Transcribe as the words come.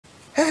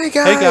Hey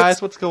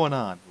guys, what's going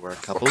on? We're a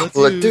couple of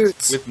Couple of dudes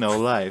dudes. with no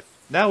life.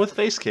 Now with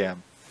facecam.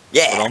 But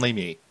Yeah, only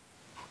me,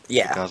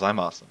 yeah, because I'm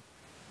awesome.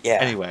 yeah.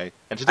 Anyway,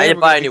 and I today didn't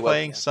we're going buy to a be new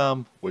playing webcam.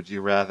 some Would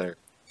You Rather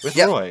with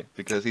Yep. Roy,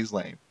 because he's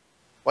lame.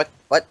 What?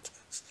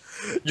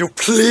 You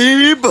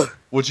plebe?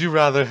 Would you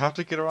rather have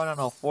to get around on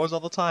all fours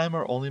all the time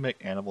or only make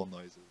animal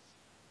noises?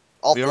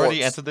 All We already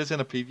fours. answered this in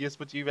a previous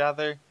Would You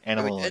Rather. Yeah, we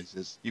Animal did.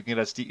 noises. You can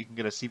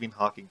get a Stephen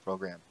Hawking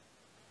program.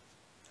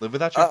 Live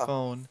without your Oh,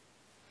 phone,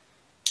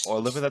 or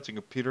live without your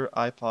computer,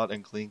 iPod,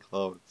 and clean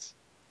clothes.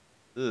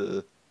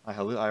 Ugh. I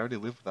already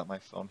live without my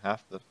phone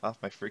half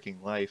my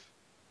freaking life.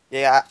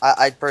 yeah.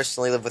 I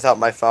personally live without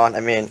my phone. I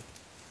mean,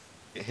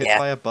 Get hit yeah,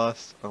 by a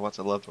bus, or watch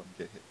a loved one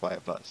get hit by a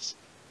bus.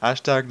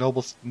 Hashtag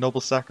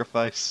noble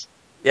sacrifice.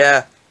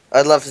 yeah.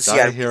 I'd love to see Die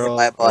a Adam get hit by a hero, or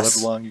live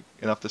bus. long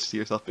enough to see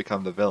yourself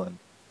become the villain.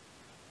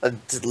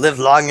 To live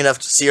long enough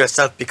to see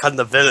yourself become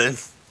the villain.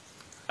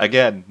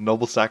 Again,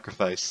 noble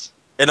sacrifice.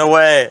 In a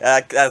way,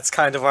 that's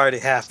kind of already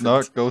happened.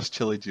 Snort ghost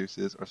chili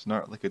juices, or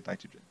snort liquid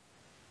nitrogen.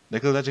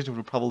 Liquid nitrogen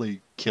would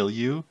probably kill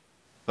you,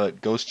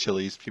 but ghost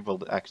chilies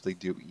people actually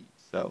do eat,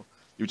 so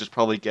you just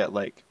probably get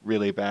like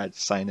really bad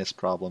sinus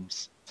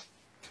problems.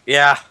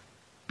 Yeah,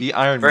 Be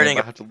Iron Man, burning.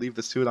 but have to leave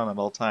the suit on at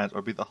all times,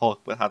 or be the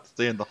Hulk, but have to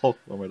stay in the Hulk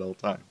form at all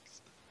times.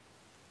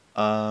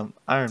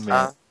 Iron Man.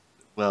 Uh,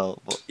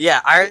 Well, yeah,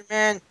 Iron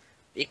Man,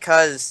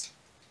 because.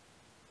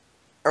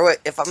 Or wait,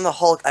 if I'm the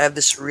Hulk, I have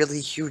this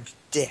really huge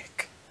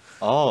dick.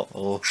 oh.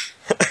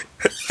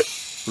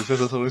 Who says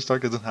that Tony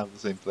Stark doesn't have the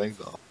same thing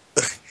though?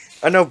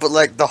 I know, but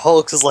like the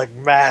Hulk is like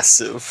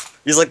massive.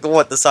 He's like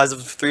the size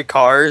of 3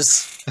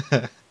 cars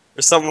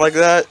or something like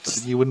that.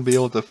 You wouldn't be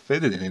able to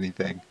fit it in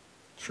anything.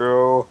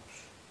 True.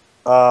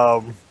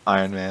 Iron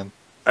Man.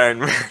 Iron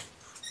Man.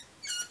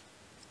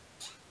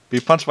 Be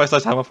punched by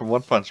Sledge Hammer from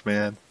One Punch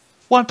Man.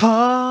 One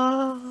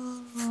punch.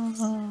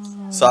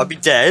 So I'll be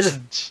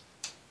dead.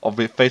 Or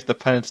be face the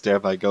penance stare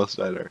by Ghost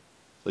Rider,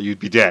 so you'd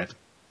be dead.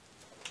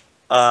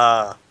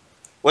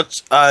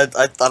 Which I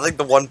think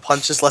the one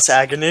punch is less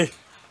agony.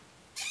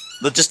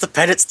 Just the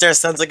penance stare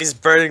sounds like he's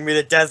burning me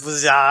to death with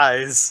his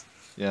eyes.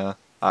 Yeah,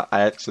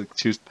 I actually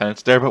choose penance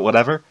stare, but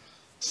whatever.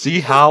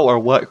 See how or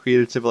what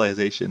created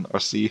civilization, or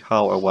see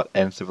how or what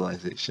ends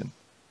civilization.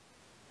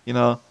 You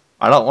know,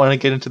 I don't want to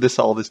get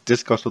into all this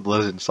discourse with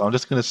religion, so I'm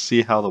just gonna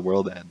see how the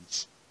world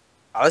ends.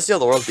 I want to see how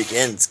the world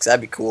begins, because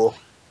that'd be cool.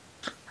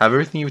 Have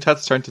everything you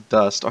touch turn to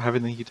dust, or have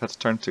everything you touch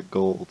turn to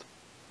gold.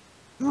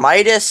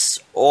 Midas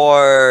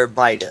or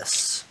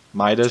Midas?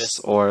 Midas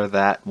or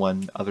that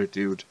one other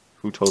dude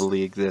who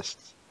totally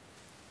exists.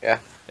 Yeah.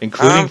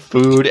 Including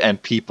food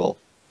and people.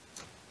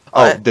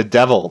 Oh, What? the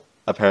devil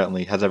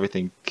apparently has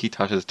everything he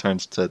touches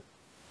turns to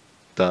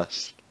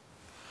dust.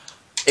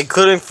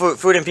 Including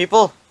food and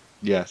people?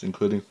 Yes,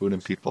 including food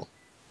and people.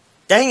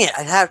 Dang it,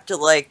 I'd have to,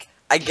 like,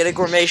 I'd get a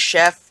gourmet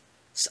chef.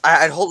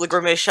 I'd hold the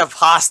gourmet chef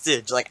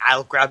hostage. Like,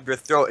 I'll grab your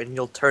throat and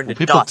you'll turn Well, to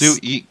people dust. do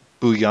eat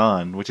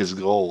bouillon, which is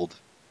gold.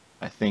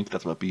 I think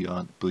that's what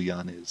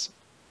bouillon is.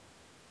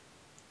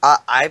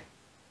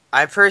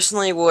 I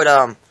personally would,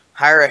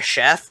 hire a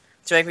chef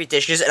to make me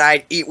dishes and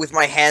I'd eat with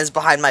my hands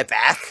behind my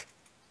back.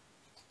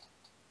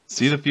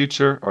 See the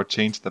future or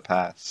change the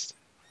past.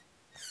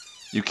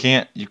 You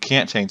can't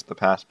change the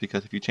past,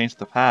 because if you change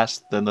the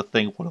past, then the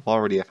thing would have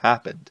already have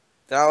happened.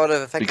 That would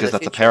have affected Because the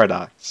that's a future.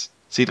 paradox.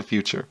 See the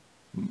future.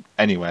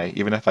 Anyway,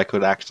 even if I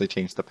could actually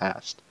change the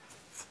past.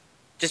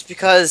 Just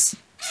because,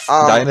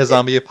 Die in a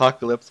zombie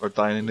apocalypse or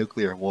die in a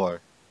nuclear war.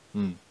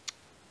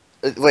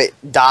 wait,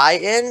 die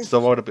in? So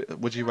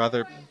would you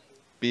rather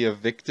be a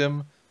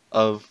victim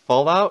of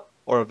Fallout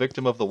or a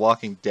victim of The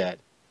Walking Dead?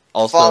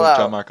 Also, Fallout.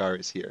 John Mark R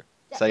is here.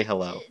 Say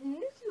hello.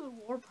 Nuclear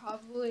war,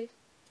 probably.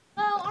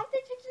 Well, aren't they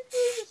technically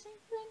the same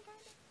thing,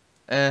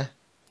 kind of?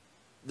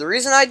 The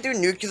reason I do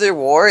nuclear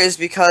war is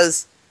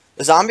because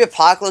the zombie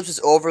apocalypse is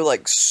over,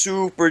 like,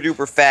 super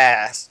duper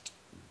fast.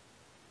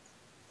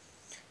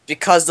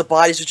 Because the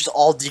bodies would just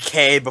all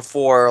decay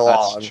before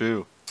long. That's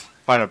true.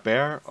 Fight a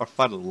bear or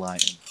fight a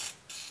lion?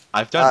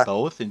 I've done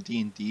both in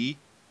D&D,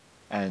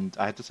 and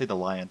I have to say the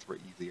lions were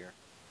easier.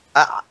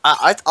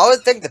 I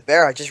would think the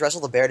bear. I just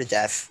wrestle the bear to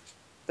death.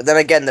 But then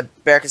again, the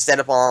bear can stand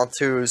up on all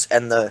 2s,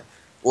 and the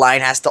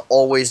lion has to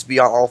always be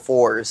on all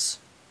 4s.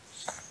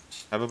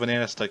 Have a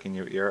banana stuck in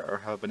your ear or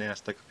have a banana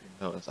stuck up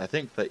your nose? I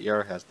think the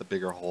ear has the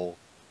bigger hole.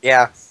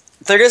 Yeah.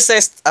 They're gonna say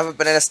I have a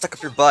banana stuck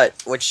up your butt,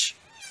 which,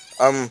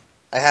 I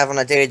have on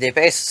a day-to-day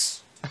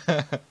basis.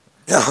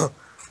 No,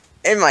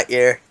 in my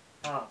ear.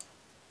 Have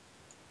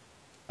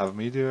a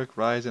meteoric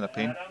rise in a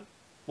pain.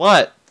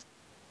 What?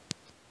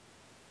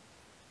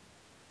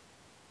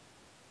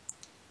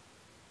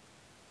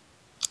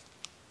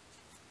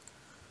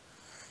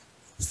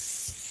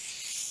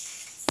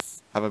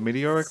 Have a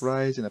meteoric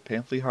rise in a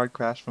painfully hard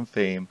crash from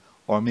fame,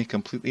 or be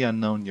completely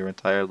unknown your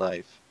entire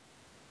life.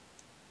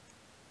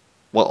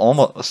 What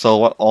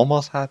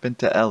almost happened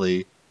to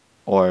Ellie,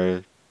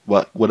 or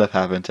what would have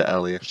happened to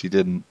Ellie if she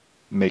didn't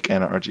make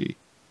NRG?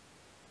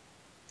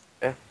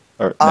 Yeah.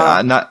 Or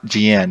not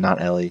Jeanne, not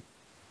Ellie.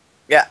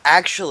 Yeah,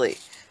 actually,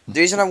 The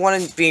reason I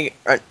want to be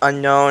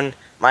unknown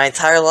my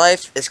entire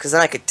life is because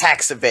then I could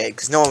tax evade,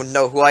 because no one would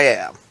know who I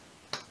am.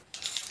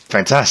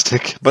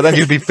 Fantastic. But then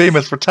you'd be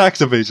famous for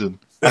tax evasion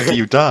after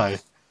you die.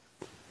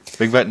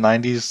 Bring back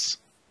 90s.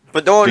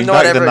 But no one Bring know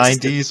it back the ever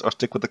existed. 90s or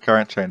stick with the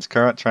current trends.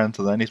 Current trends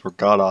in the 90s were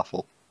god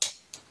awful.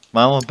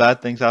 Smile when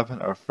bad things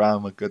happen or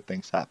frown when good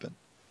things happen.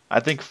 I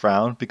think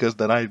frown because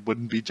then I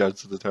wouldn't be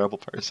judged as a terrible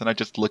person. I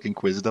just look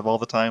inquisitive all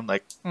the time,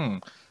 like,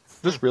 is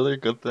this really a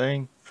good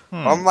thing?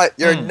 I'm like,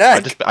 your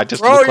neck. I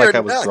just Bro, look like your I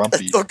was neck.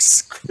 grumpy. It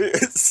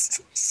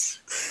looks...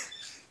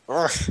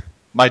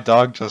 My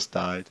dog just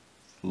died.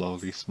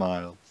 Slowly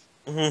smiles.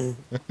 If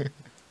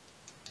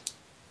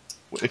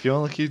you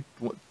only keep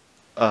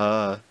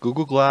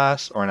Google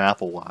Glass or an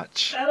Apple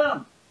Watch.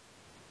 Adam!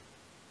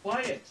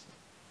 Quiet!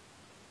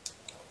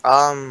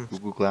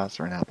 Google Glass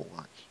or an Apple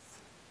Watch.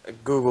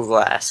 Google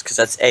Glass, because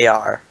that's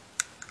AR.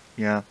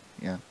 Yeah.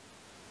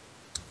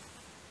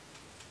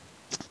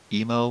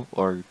 Emo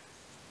or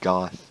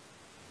goth?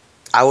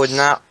 I would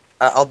not...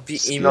 I'll be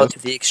emo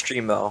Skip. to the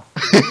extremo.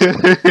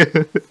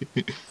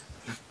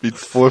 Be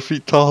 4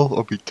 feet tall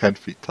or be 10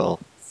 feet tall?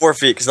 4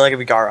 feet, because then I could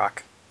be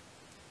Garrock.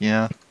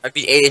 Yeah. I'd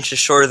be 8 inches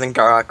shorter than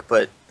Garrock,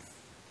 but...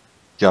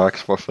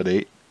 Garrock's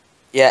 4'8".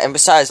 Yeah, and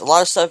besides, a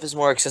lot of stuff is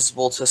more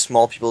accessible to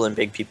small people than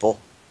big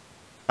people.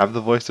 Have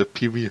the voice of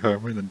Pee Wee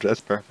Herman and dress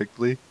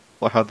perfectly,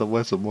 or have the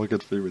voice of Morgan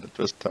Freeman and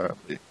dress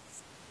terribly?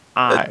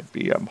 I'd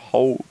be a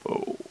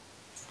hobo.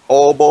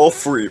 Hobo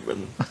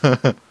Freeman.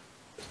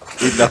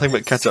 Eat nothing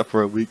but ketchup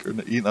for a week, or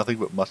eat nothing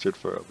but mustard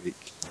for a week.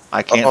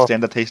 I can't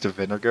stand the taste of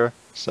vinegar,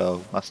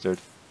 so mustard.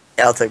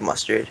 Yeah, I'll take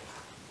mustard.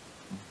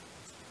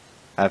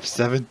 I have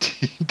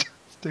 17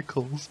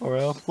 testicles, or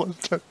I have 1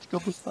 testicle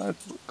the size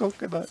of a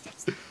coconut.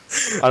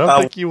 I don't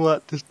think you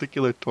want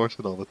testicular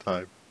torsion all the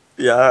time.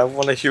 Yeah, I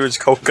want a huge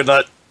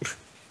coconut.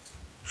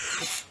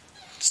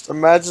 Just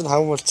imagine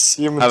how much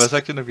semen... Have a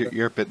section of your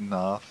ear bitten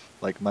off,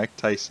 like Mike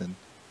Tyson,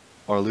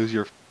 or lose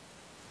your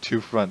 2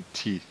 front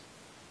teeth.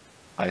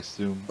 I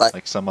assume,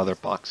 like some other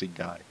boxing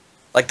guy.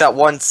 Like that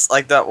one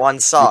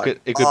song.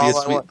 It could be a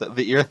sweet.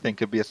 The ear thing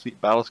could be a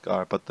sweet battle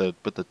scar, but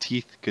the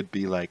teeth could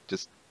be like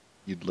just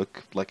you'd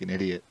look like an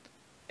idiot.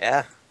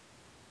 Yeah.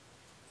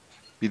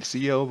 Be the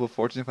CEO of a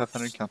Fortune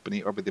 500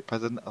 company or be the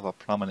president of a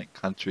prominent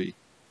country.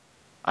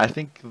 I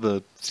think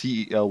the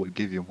CEO would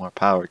give you more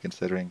power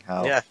considering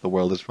how the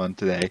world is run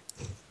today.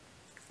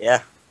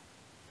 Yeah.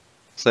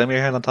 Slam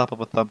your hand on top of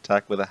a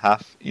thumbtack with a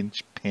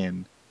 1/2-inch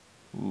pin.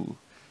 Ooh.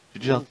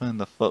 Shoot yourself in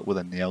the foot with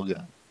a nail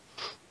gun.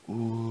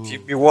 Ooh.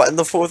 You'd be what in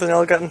the foot with a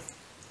nail gun?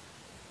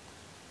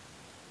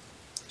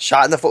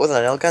 Shot in the foot with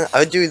a nail gun? I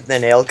would do the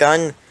nail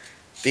gun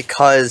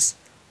because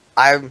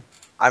I'm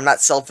not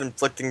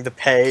self-inflicting the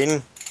pain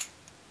in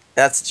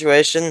that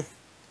situation.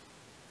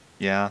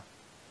 Yeah.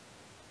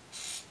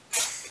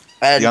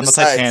 And be on the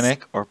besides,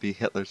 Titanic or be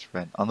Hitler's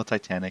friend. On the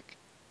Titanic.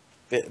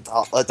 Wait,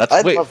 I'd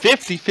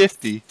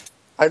 50-50.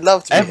 I'd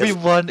love to be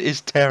Everyone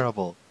is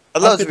terrible.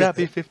 I'd love How could to that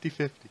be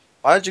 50-50?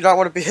 Why did you not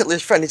want to be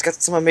Hitler's friend? He's got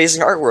some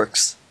amazing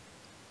artworks.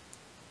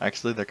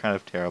 Actually, they're kind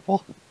of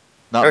terrible.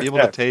 Not be able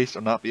to taste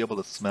or not be able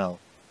to smell.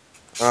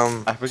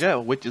 I forget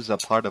which is a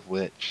part of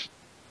which.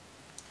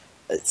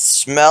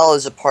 Smell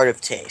is a part of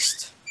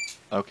taste.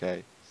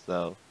 Okay,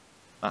 so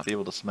not be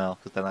able to smell,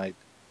 because then I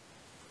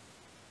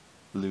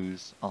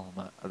lose all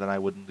my. Then I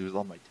wouldn't lose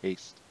all my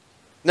taste.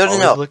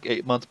 No. Look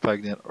 8 months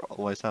pregnant, or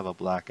always have a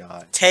black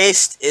eye.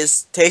 Taste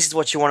is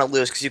what you want to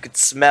lose because you could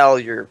smell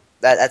your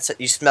that's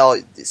you smell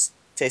this.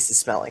 Taste is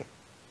smelling.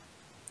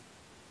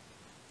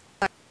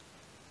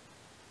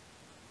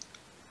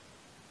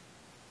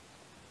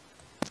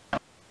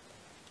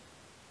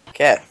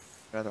 Okay. I'd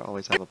rather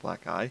always have a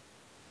black eye.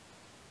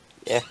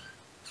 Yeah.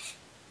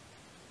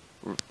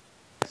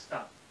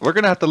 Stop. We're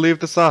gonna have to leave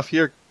this off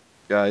here,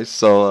 guys.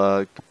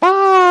 So,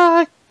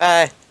 goodbye.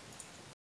 Bye.